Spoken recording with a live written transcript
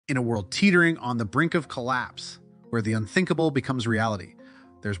In a world teetering on the brink of collapse, where the unthinkable becomes reality,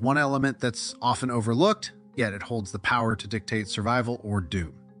 there's one element that's often overlooked, yet it holds the power to dictate survival or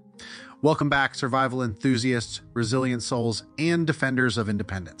doom. Welcome back, survival enthusiasts, resilient souls, and defenders of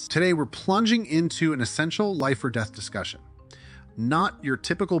independence. Today, we're plunging into an essential life or death discussion. Not your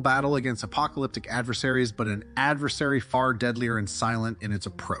typical battle against apocalyptic adversaries, but an adversary far deadlier and silent in its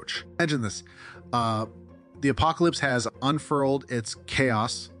approach. Imagine this. The apocalypse has unfurled its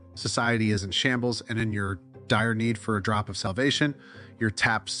chaos. Society is in shambles, and in your dire need for a drop of salvation, your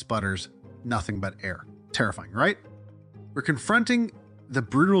tap sputters nothing but air. Terrifying, right? We're confronting the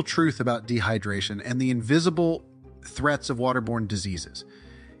brutal truth about dehydration and the invisible threats of waterborne diseases.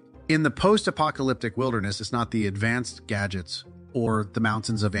 In the post-apocalyptic wilderness, it's not the advanced gadgets or the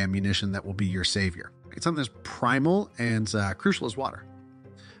mountains of ammunition that will be your savior. It's something that's primal and crucial as water.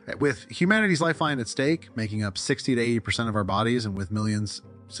 With humanity's lifeline at stake, making up 60 to 80% of our bodies, and with millions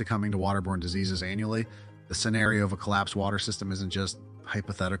succumbing to waterborne diseases annually, the scenario of a collapsed water system isn't just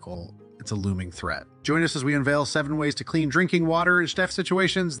hypothetical, it's a looming threat. Join us as we unveil 7 ways to clean drinking water in death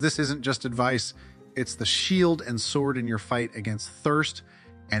situations. This isn't just advice, it's the shield and sword in your fight against thirst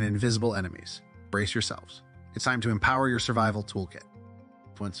and invisible enemies. Brace yourselves. It's time to empower your survival toolkit.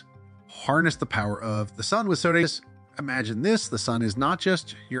 Once harness the power of the sun with SODIS. Imagine this, the sun is not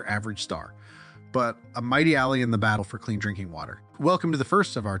just your average star, but a mighty ally in the battle for clean drinking water. Welcome to the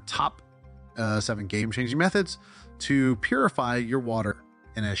first of our top 7 game-changing methods to purify your water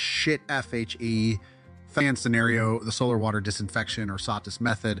in a shit FHE fan scenario, the solar water disinfection or SODIS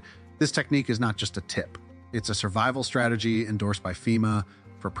method. This technique is not just a tip. It's a survival strategy endorsed by FEMA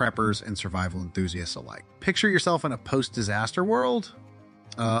for preppers and survival enthusiasts alike. Picture yourself in a post-disaster world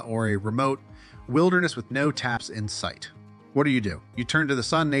or a remote wilderness with no taps in sight. What do? You turn to the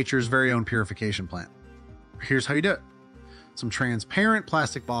sun, nature's very own purification plant. Here's how you do it. Some transparent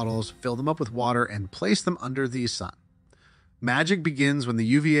plastic bottles, fill them up with water, and place them under the sun. Magic begins when the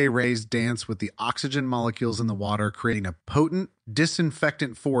UVA rays dance with the oxygen molecules in the water, creating a potent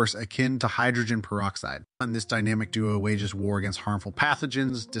disinfectant force akin to hydrogen peroxide. And this dynamic duo wages war against harmful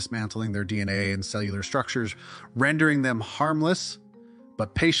pathogens, dismantling their DNA and cellular structures, rendering them harmless.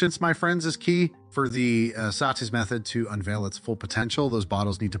 But patience, my friends, is key. For the SODIS method to unveil its full potential, those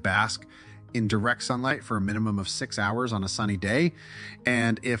bottles need to bask in direct sunlight for a minimum of 6 hours on a sunny day.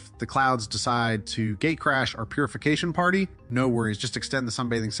 And if the clouds decide to gate crash our purification party, no worries, just extend the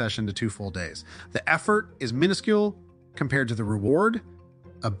sunbathing session to 2 full days. The effort is minuscule compared to the reward,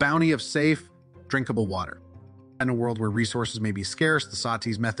 a bounty of safe, drinkable water. In a world where resources may be scarce, the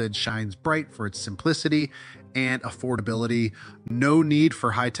SODIS method shines bright for its simplicity and affordability. No need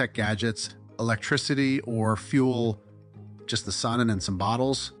for high-tech gadgets, electricity, or fuel, just the sun and then some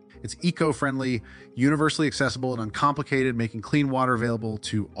bottles. It's eco-friendly, universally accessible, and uncomplicated, making clean water available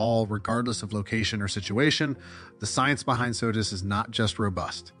to all, regardless of location or situation. The science behind SODIS is not just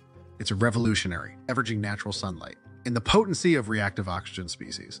robust. It's revolutionary, leveraging natural sunlight in the potency of reactive oxygen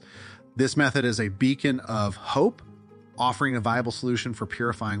species. This method is a beacon of hope, offering a viable solution for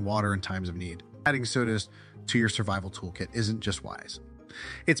purifying water in times of need. Adding SODIS to your survival toolkit isn't just wise.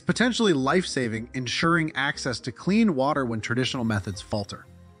 It's potentially life-saving, ensuring access to clean water when traditional methods falter.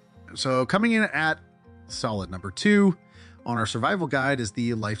 So coming in at solid number 2 on our survival guide is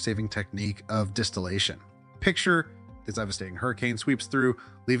the life-saving technique of distillation. Picture this devastating hurricane sweeps through,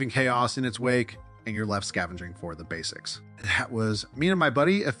 leaving chaos in its wake, and you're left scavenging for the basics. That was me and my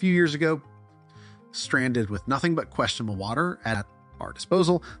buddy a few years ago, stranded with nothing but questionable water at our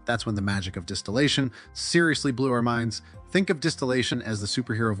disposal. That's when the magic of distillation seriously blew our minds. Think of distillation as the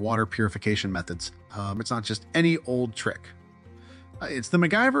superhero of water purification methods. It's not just any old trick. It's the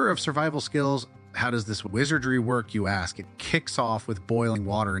MacGyver of survival skills. How does this wizardry work, you ask? It kicks off with boiling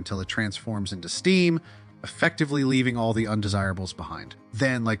water until it transforms into steam, effectively leaving all the undesirables behind.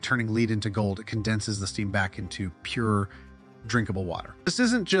 Then, like turning lead into gold, it condenses the steam back into pure, drinkable water. This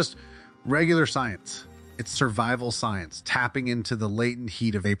isn't just regular science. It's survival science, tapping into the latent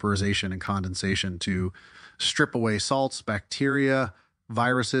heat of vaporization and condensation to strip away salts, bacteria,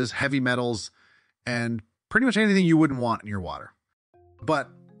 viruses, heavy metals, and pretty much anything you wouldn't want in your water.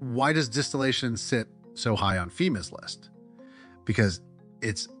 But why does distillation sit so high on FEMA's list? Because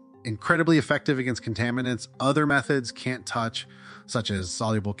it's incredibly effective against contaminants other methods can't touch, such as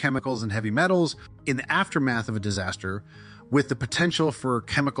soluble chemicals and heavy metals. In the aftermath of a disaster, with the potential for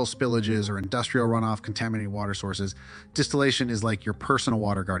chemical spillages or industrial runoff contaminating water sources, distillation is like your personal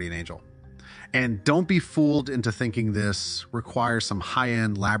water guardian angel. And don't be fooled into thinking this requires some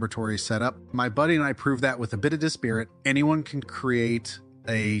high-end laboratory setup. My buddy and I proved that with a bit of dispirit. Anyone can create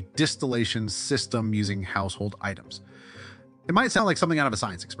a distillation system using household items. It might sound like something out of a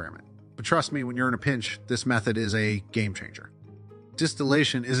science experiment, but trust me, when you're in a pinch, this method is a game changer.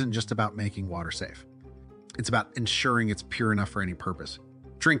 Distillation isn't just about making water safe. It's about ensuring it's pure enough for any purpose.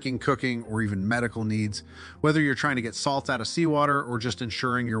 Drinking, cooking, or even medical needs. Whether you're trying to get salt out of seawater or just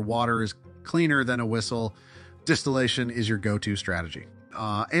ensuring your water is cleaner than a whistle, distillation is your go-to strategy.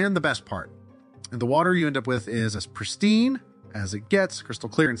 And the best part, the water you end up with is as pristine as it gets, crystal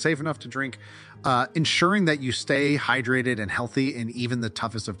clear and safe enough to drink, ensuring that you stay hydrated and healthy in even the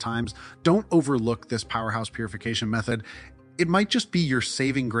toughest of times. Don't overlook this powerhouse purification method. It might just be your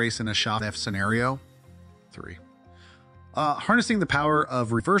saving grace in a shot F scenario. 3. Harnessing the power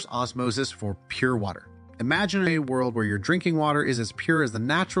of reverse osmosis for pure water. Imagine a world where your drinking water is as pure as the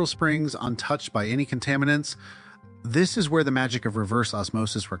natural springs, untouched by any contaminants. This is where the magic of reverse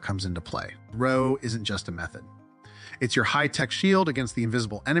osmosis comes into play. RO isn't just a method. It's your high-tech shield against the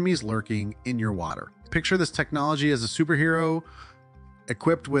invisible enemies lurking in your water. Picture this technology as a superhero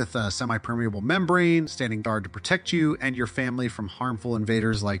equipped with a semi-permeable membrane, standing guard to protect you and your family from harmful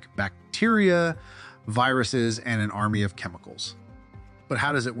invaders like bacteria, viruses, and an army of chemicals. But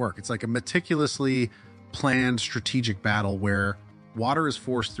how does it work? It's like a meticulously planned strategic battle where water is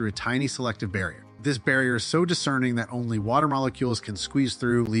forced through a tiny selective barrier. This barrier is so discerning that only water molecules can squeeze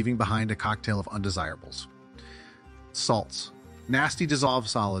through, leaving behind a cocktail of undesirables. Salts, nasty dissolved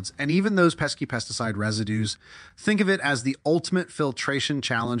solids, and even those pesky pesticide residues. Think of it as the ultimate filtration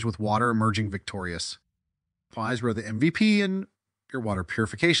challenge with water emerging victorious. Applies where the MVP in your water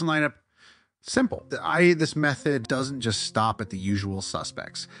purification lineup. Simple. This method doesn't just stop at the usual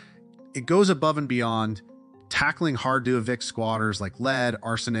suspects. It goes above and beyond, tackling hard to evict squatters like lead,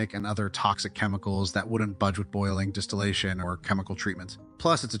 arsenic, and other toxic chemicals that wouldn't budge with boiling, distillation, or chemical treatments.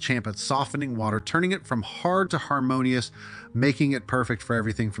 Plus, it's a champ at softening water, turning it from hard to harmonious, making it perfect for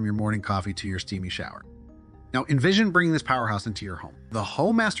everything from your morning coffee to your steamy shower. Now, envision bringing this powerhouse into your home. The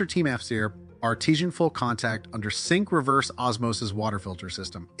Home Master Team F-Seer Artesian Full Contact under Sink Reverse Osmosis water filter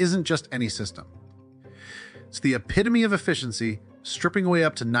system isn't just any system. It's the epitome of efficiency, stripping away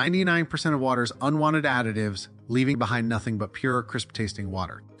up to 99% of water's unwanted additives, leaving behind nothing but pure, crisp-tasting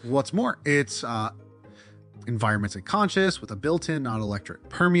water. What's more, it's environmentally conscious with a built-in non-electric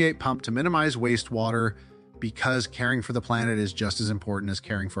permeate pump to minimize wastewater, because caring for the planet is just as important as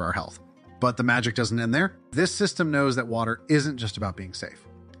caring for our health. But the magic doesn't end there. This system knows that water isn't just about being safe.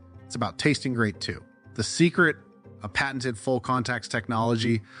 It's about tasting great too. The secret, a patented full contacts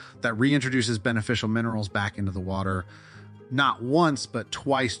technology that reintroduces beneficial minerals back into the water, not once, but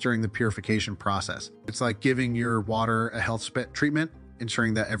twice during the purification process. It's like giving your water a health treatment,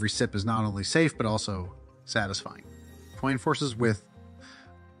 ensuring that every sip is not only safe, but also satisfying. Join forces with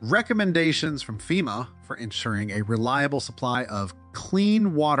recommendations from FEMA for ensuring a reliable supply of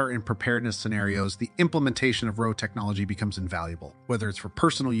clean water in preparedness scenarios. The implementation of RO technology becomes invaluable. Whether it's for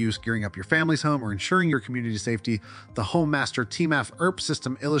personal use, gearing up your family's home, or ensuring your community safety, the Home Master Team F ERP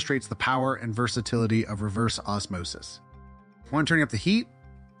system illustrates the power and versatility of reverse osmosis. One, turning up the heat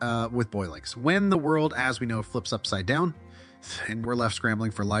with boiling. So when the world, as we know, flips upside down, and we're left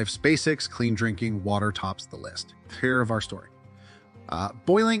scrambling for life's basics, clean drinking water tops the list. Here of our story.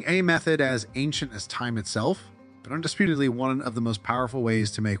 Boiling, a method as ancient as time itself, but undisputedly one of the most powerful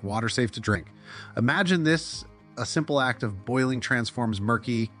ways to make water safe to drink. Imagine this, a simple act of boiling transforms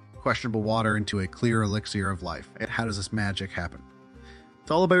murky, questionable water into a clear elixir of life. And how does this magic happen?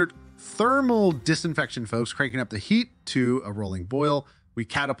 It's all about thermal disinfection, folks. Cranking up the heat to a rolling boil, we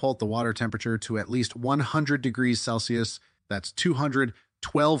catapult the water temperature to at least 100 degrees Celsius. That's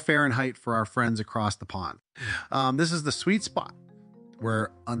 212 Fahrenheit for our friends across the pond. This is the sweet spot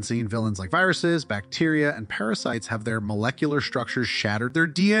where unseen villains like viruses, bacteria, and parasites have their molecular structures shattered, their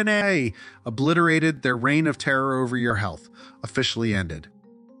DNA obliterated, their reign of terror over your health officially ended.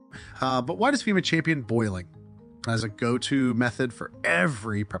 But why does FEMA champion boiling as a go-to method for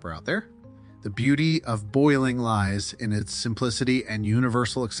every prepper out there? The beauty of boiling lies in its simplicity and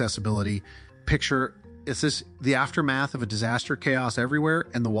universal accessibility. Picture, is this the aftermath of a disaster, chaos everywhere,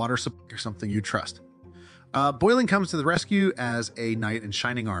 and the water supply or something you trust? Boiling comes to the rescue as a knight in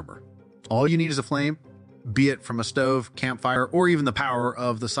shining armor. All you need is a flame, be it from a stove, campfire, or even the power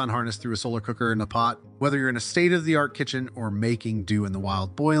of the sun harness through a solar cooker in a pot. Whether you're in a state-of-the-art kitchen or making do in the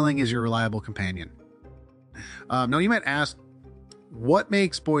wild, boiling is your reliable companion. Now you might ask, what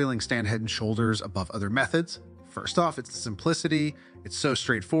makes boiling stand head and shoulders above other methods? First off, it's the simplicity. It's so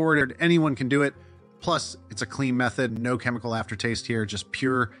straightforward, anyone can do it. Plus, it's a clean method, no chemical aftertaste here, just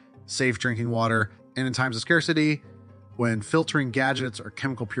pure, safe drinking water. And in times of scarcity, when filtering gadgets or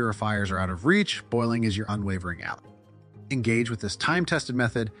chemical purifiers are out of reach, boiling is your unwavering ally. Engage with this time-tested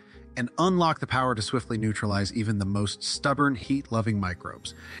method and unlock the power to swiftly neutralize even the most stubborn, heat-loving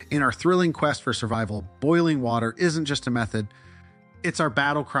microbes. In our thrilling quest for survival, boiling water isn't just a method, it's our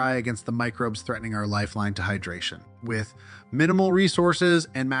battle cry against the microbes threatening our lifeline to hydration. With minimal resources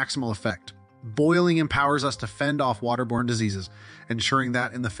and maximal effect, boiling empowers us to fend off waterborne diseases, ensuring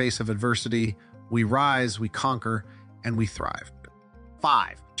that in the face of adversity, we rise, we conquer, and we thrive.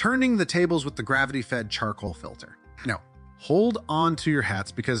 5. Turning the tables with the Gravityfed charcoal filter. Now, hold on to your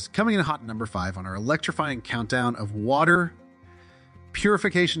hats because coming in hot number 5 on our electrifying countdown of water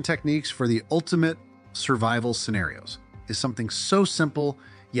purification techniques for the ultimate survival scenarios is something so simple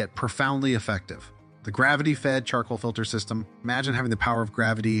yet profoundly effective. The Gravityfed charcoal filter system. Imagine having the power of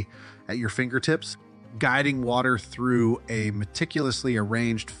gravity at your fingertips, guiding water through a meticulously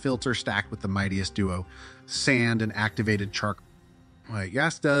arranged filter stacked with the mightiest duo, sand and activated charcoal.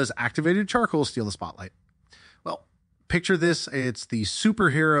 Yes, does activated charcoal steal the spotlight? Well, picture this. It's the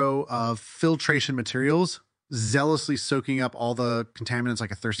superhero of filtration materials, zealously soaking up all the contaminants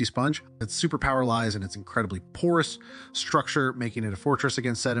like a thirsty sponge. Its superpower lies in its incredibly porous structure, making it a fortress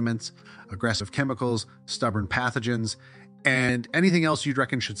against sediments, aggressive chemicals, stubborn pathogens, and anything else you'd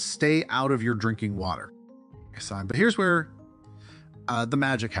reckon should stay out of your drinking water. But here's where the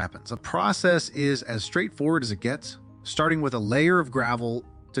magic happens. The process is as straightforward as it gets, starting with a layer of gravel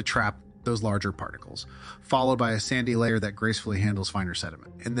to trap those larger particles, followed by a sandy layer that gracefully handles finer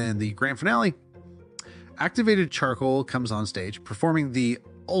sediment. And then the grand finale, activated charcoal comes on stage, performing the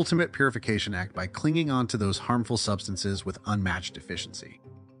ultimate purification act by clinging onto those harmful substances with unmatched efficiency.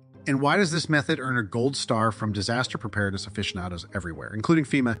 And why does this method earn a gold star from disaster preparedness aficionados everywhere, including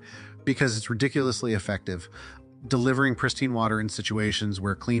FEMA? Because it's ridiculously effective, delivering pristine water in situations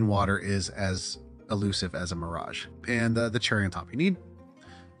where clean water is as elusive as a mirage. And the cherry on top, you need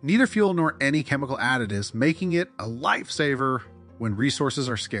neither fuel nor any chemical additives, making it a lifesaver when resources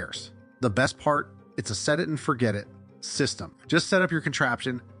are scarce. The best part, it's a set it and forget it system. Just set up your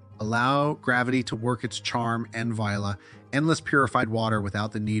contraption, allow gravity to work its charm, and voila, endless purified water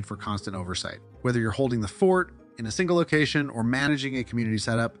without the need for constant oversight. Whether you're holding the fort in a single location or managing a community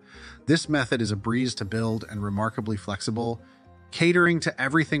setup, this method is a breeze to build and remarkably flexible, catering to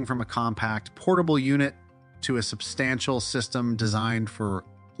everything from a compact, portable unit to a substantial system designed for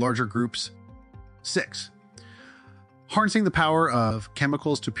larger groups. 6. Harnessing the power of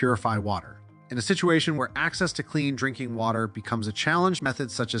chemicals to purify water. In a situation where access to clean drinking water becomes a challenge,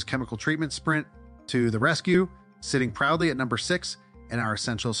 methods such as chemical treatment sprint to the rescue, sitting proudly at number 6 in our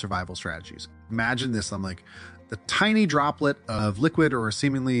essential survival strategies. Imagine this, I'm like, the tiny droplet of liquid or a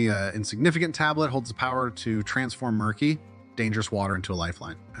seemingly insignificant tablet holds the power to transform murky, dangerous water into a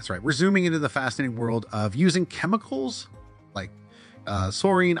lifeline. That's right. We're zooming into the fascinating world of using chemicals like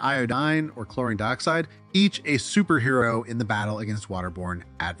chlorine, iodine, or chlorine dioxide, each a superhero in the battle against waterborne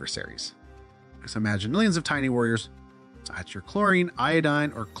adversaries. So imagine millions of tiny warriors, so that's your chlorine,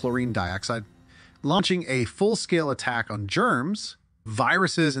 iodine, or chlorine dioxide, launching a full-scale attack on germs,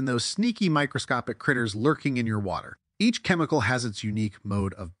 viruses, and those sneaky microscopic critters lurking in your water. Each chemical has its unique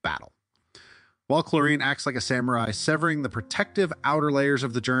mode of battle. While chlorine acts like a samurai, severing the protective outer layers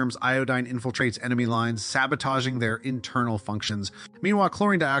of the germs, iodine infiltrates enemy lines, sabotaging their internal functions. Meanwhile,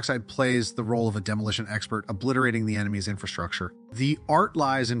 chlorine dioxide plays the role of a demolition expert, obliterating the enemy's infrastructure. The art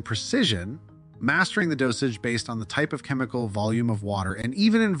lies in precision, mastering the dosage based on the type of chemical, volume of water, and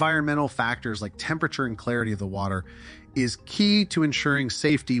even environmental factors like temperature and clarity of the water is key to ensuring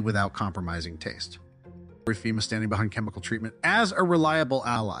safety without compromising taste. FEMA standing behind chemical treatment as a reliable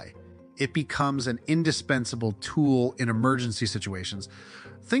ally. It becomes an indispensable tool in emergency situations.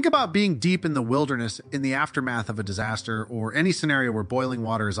 Think about being deep in the wilderness in the aftermath of a disaster or any scenario where boiling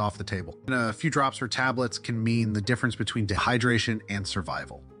water is off the table. And a few drops or tablets can mean the difference between dehydration and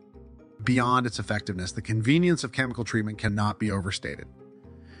survival. Beyond its effectiveness, the convenience of chemical treatment cannot be overstated.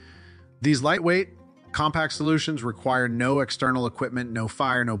 These lightweight, compact solutions require no external equipment, no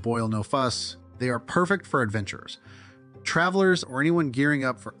fire, no boil, no fuss. They are perfect for adventurers, travelers, or anyone gearing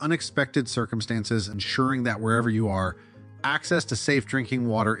up for unexpected circumstances, ensuring that wherever you are, access to safe drinking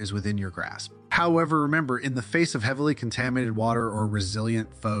water is within your grasp. However, remember, in the face of heavily contaminated water or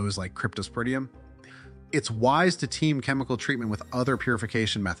resilient foes like cryptosporidium, it's wise to team chemical treatment with other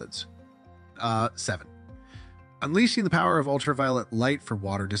purification methods. 7. Unleashing the power of ultraviolet light for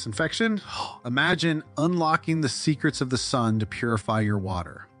water disinfection. Imagine unlocking the secrets of the sun to purify your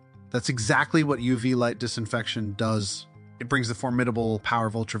water. That's exactly what UV light disinfection does. It brings the formidable power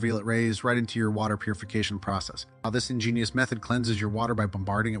of ultraviolet rays right into your water purification process. Now, this ingenious method cleanses your water by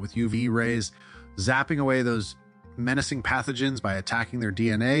bombarding it with UV rays, zapping away those menacing pathogens by attacking their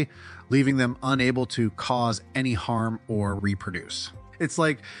DNA, leaving them unable to cause any harm or reproduce. It's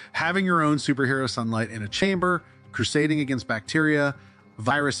like having your own superhero sunlight in a chamber, crusading against bacteria,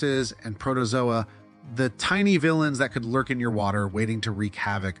 viruses, and protozoa, the tiny villains that could lurk in your water waiting to wreak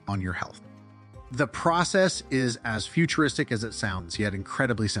havoc on your health. The process is as futuristic as it sounds, yet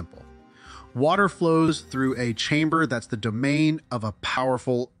incredibly simple. Water flows through a chamber that's the domain of a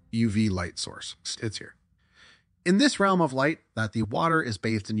powerful UV light source. It's here. In this realm of light, that the water is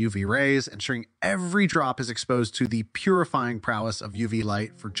bathed in UV rays, ensuring every drop is exposed to the purifying prowess of UV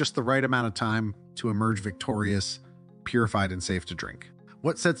light for just the right amount of time to emerge victorious, purified, and safe to drink.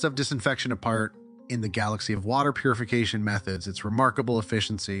 What sets Disinfection apart in the galaxy of water purification methods? Its remarkable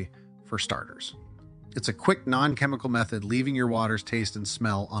efficiency, for starters. It's a quick, non-chemical method, leaving your water's taste and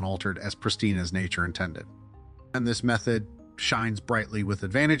smell unaltered, as pristine as nature intended. And this method shines brightly with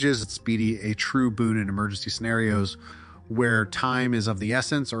advantages. It's speedy, a true boon in emergency scenarios where time is of the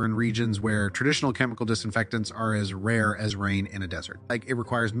essence, or in regions where traditional chemical disinfectants are as rare as rain in a desert. Like, it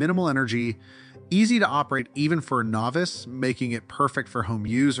requires minimal energy, easy to operate even for a novice, making it perfect for home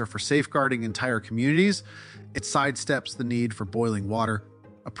use or for safeguarding entire communities. It sidesteps the need for boiling water,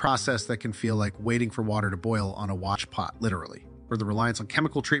 a process that can feel like waiting for water to boil on a watch pot, literally, or the reliance on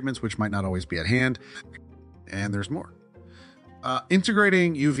chemical treatments, which might not always be at hand. And there's more.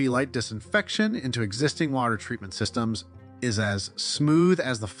 Integrating UV light disinfection into existing water treatment systems is as smooth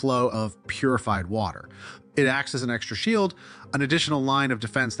as the flow of purified water. It acts as an extra shield, an additional line of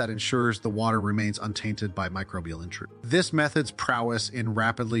defense that ensures the water remains untainted by microbial intrusion. This method's prowess in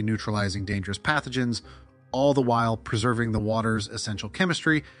rapidly neutralizing dangerous pathogens, all the while preserving the water's essential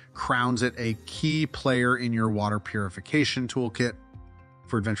chemistry, crowns it a key player in your water purification toolkit.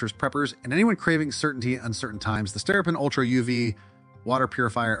 For adventurous preppers and anyone craving certainty in uncertain times, the Steripin Ultra UV water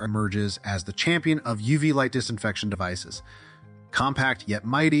purifier emerges as the champion of UV light disinfection devices. Compact yet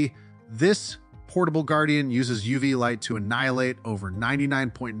mighty, this portable guardian uses UV light to annihilate over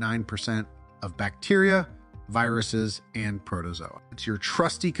 99.9% of bacteria, viruses, and protozoa. It's your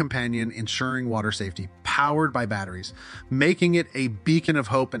trusty companion, ensuring water safety, powered by batteries, making it a beacon of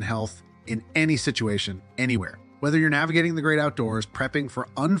hope and health in any situation, anywhere. Whether you're navigating the great outdoors, prepping for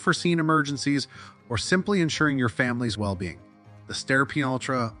unforeseen emergencies, or simply ensuring your family's well-being, the Steripin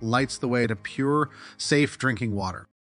Ultra lights the way to pure, safe drinking water.